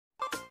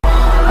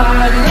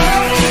السلام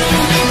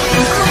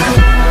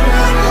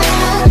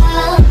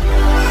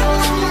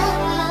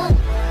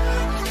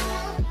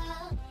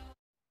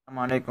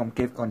عليكم،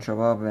 كيفكم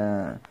شباب؟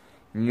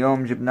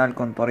 اليوم جبنا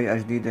لكم طريقة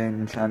جديدة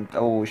مشان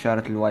تقووا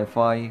إشارة الواي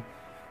فاي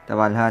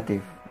تبع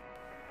الهاتف.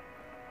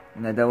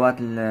 من الأدوات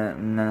اللي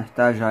بدنا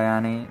نحتاجها،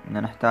 يعني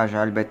بدنا نحتاج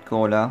علبة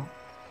كولا،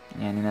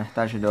 يعني بدنا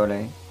نحتاج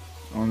هدولي.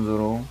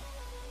 انظروا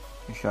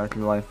إشارة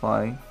الواي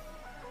فاي،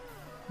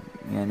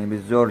 يعني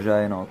بالزور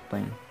جاي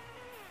نقطتين.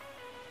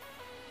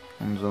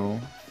 انظروا،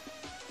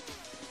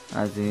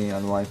 هذه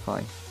الواي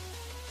فاي.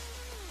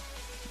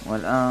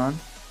 والآن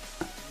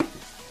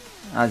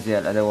هذه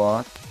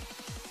الأدوات.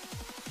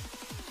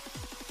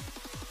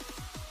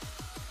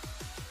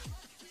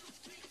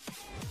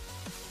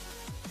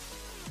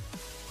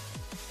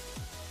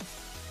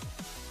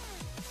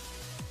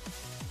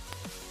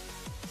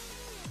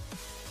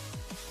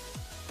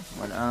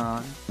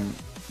 والآن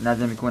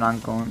لازم يكون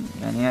عندكم،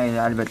 يعني هاي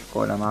علبة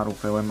الكولا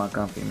معروفة وين ما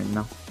كان في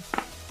منها.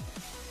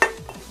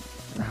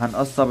 رح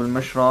نقصها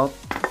بالمشرط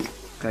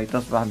كي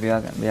تصبح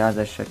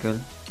بهذا الشكل.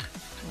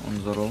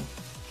 انظروا،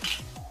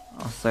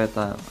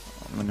 قصيتها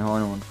من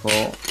هون ومن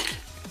فوق،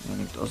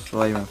 يعني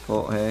بتقصوها من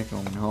فوق هيك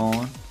ومن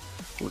هون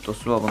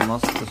وتقصوها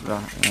بالنص،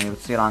 تصبح يعني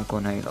بتصير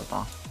عندكم هاي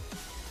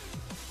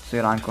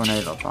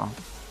القطعة.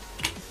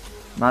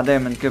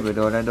 بعدين بنكب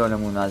هدول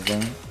مو لازم،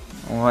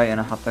 وهي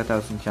انا حطيتها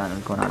بس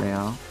مشان لكم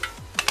عليها.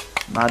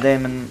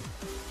 بعدين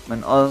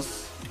بنقص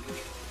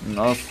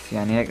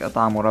يعني هيك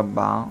قطعة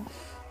مربعة،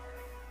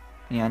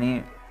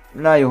 يعني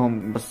لا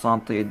يهم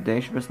بالسنتي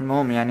قديش، بس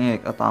المهم يعني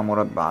هيك قطعة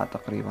مربعة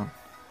تقريبا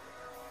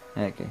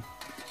هيك.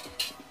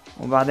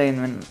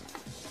 وبعدين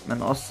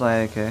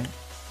بنقصها هيك،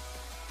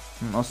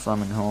 بنقصها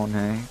من هون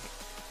هيك،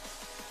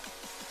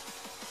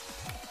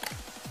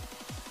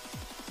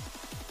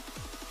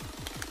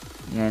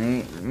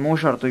 يعني مو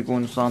شرط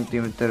يكون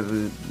سنتيمتر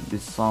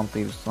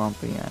بالسنتي،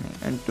 يعني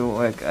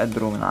انتو هيك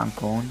قدروا من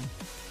عندكم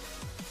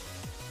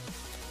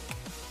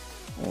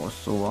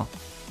وقصوها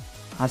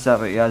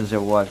حسب قياس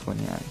جوالكم،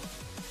 يعني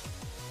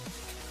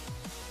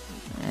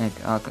هيك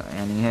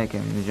يعني هيك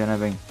من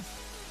الجانبين.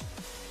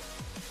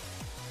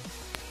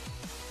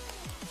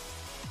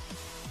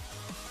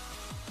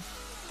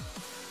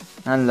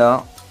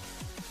 هلا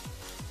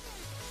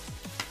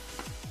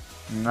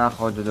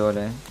ناخد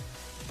هدول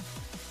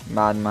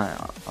بعد ما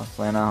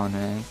قصيناهم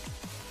هيك،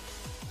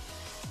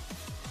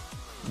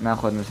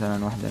 ناخد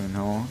مثلا وحدة من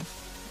هون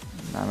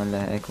نعمل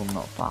لها هيك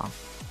وبنقطعها،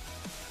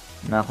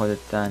 ناخد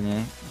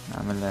الثانية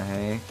نعمل لها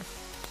هيك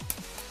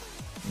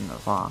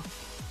نقطعها،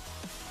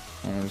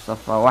 يعني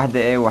بصفى واحدة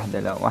ايه واحدة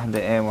لا، واحدة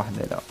ايه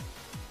واحدة لا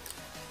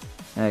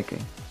هيك.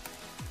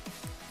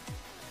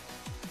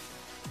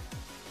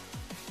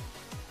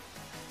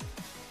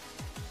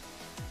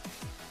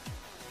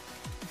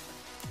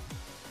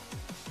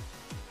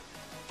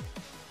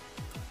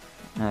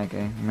 هيك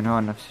من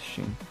هون نفس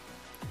الشي.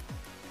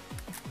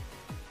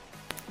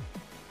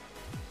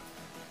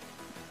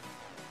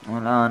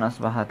 والآن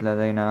أصبحت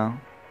لدينا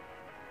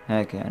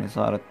هيك، يعني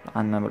صارت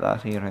عنا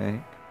بالأخير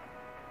هيك.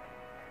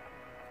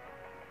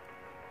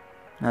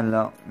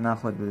 هلا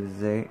ناخد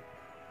الزيت،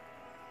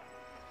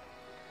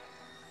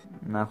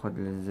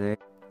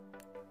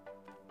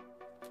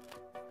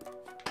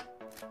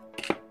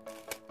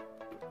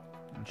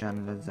 مشان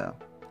اللزق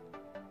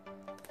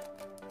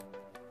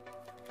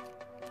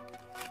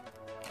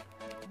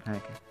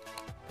هيك.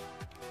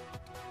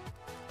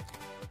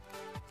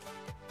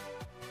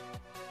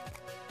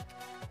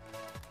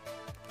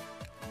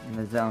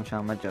 نلزقها مشان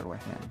ما تجروح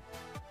يعني.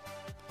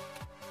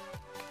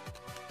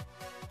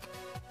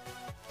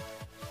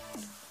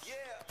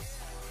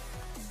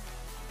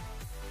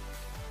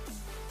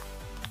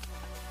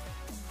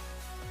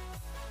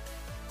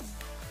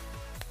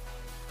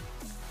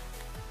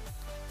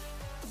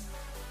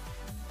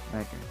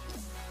 هيك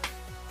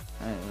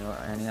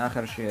يعني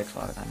آخر شي هيك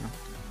صارت عنا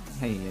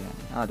هي. يعني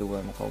هذا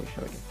هو مقوي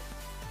الشبكة.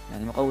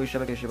 يعني مقوي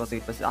الشبكة شي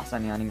بسيط بس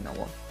أحسن يعني من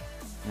أول،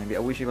 يعني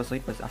بيقوي شي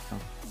بسيط بس أحسن.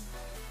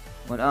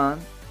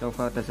 والآن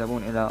سوف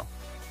تذهبون إلى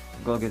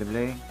جوجل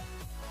بلاي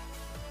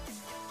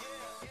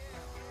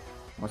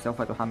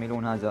وسوف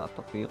تحملون هذا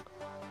التطبيق،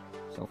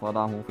 سوف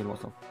أضعه في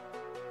الوصف.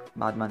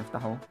 بعد ما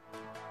نفتحه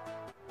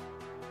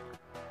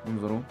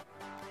انظروا،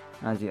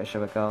 هذه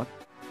الشبكات،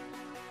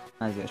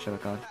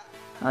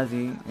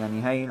 هذه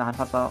يعني هي اللي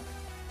حنحطها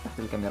تحت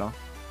الكاميرا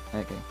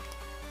هيك.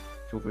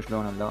 شوفوا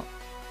شلون هلا،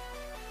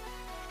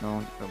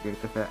 شلون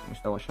بيرتفع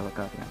مستوى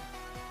الشبكات، يعني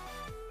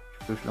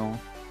شفتوا شلون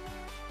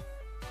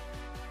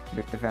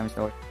بيرتفع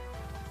مستوى،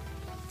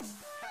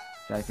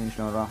 شايفين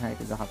شلون راح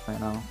هيك إذا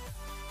حطيناه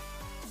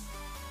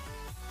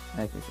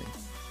هيك بصير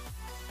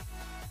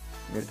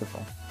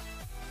بيرتفعوا.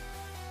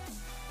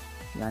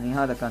 يعني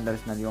هذا كان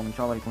درسنا اليوم، إن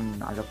شاء الله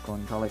يكون عجبكم،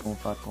 إن شاء الله يكون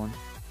فاتكم.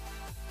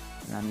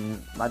 يعني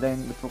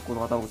بعدين بتفكوا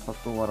الغطاء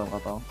وبتحطوه ورا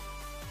الغطاء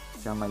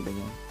عشان ما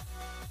يبين،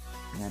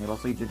 يعني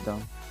بسيط جدا.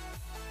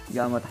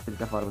 يا اما تحت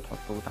الكفر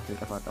بتحطوه تحت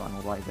الكفر تبع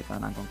الموبايل اذا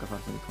كان عندكم كفر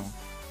سيليكون.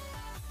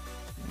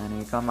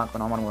 يعني كان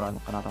معكم عمر مراد من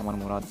قناة عمر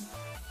مراد.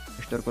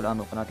 اشتركوا الان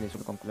بالقناة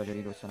ليصلكم كل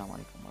جديد، والسلام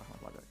عليكم ورحمة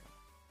الله وبركاته.